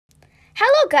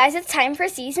Hello guys, it's time for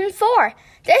Season 4.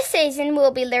 This season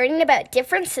we'll be learning about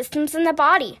different systems in the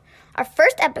body. Our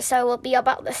first episode will be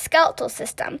about the skeletal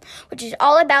system, which is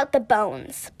all about the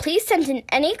bones. Please send in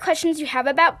any questions you have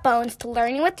about bones to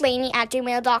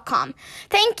learningwithlainey@gmail.com.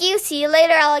 Thank you. See you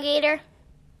later, alligator.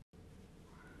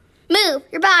 Move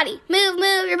your body. Move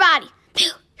your body.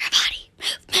 Move your body.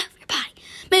 Move your body.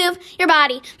 Move your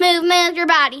body. Move your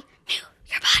body. Move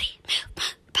your body. Move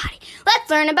your body. Let's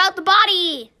learn about the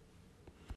body.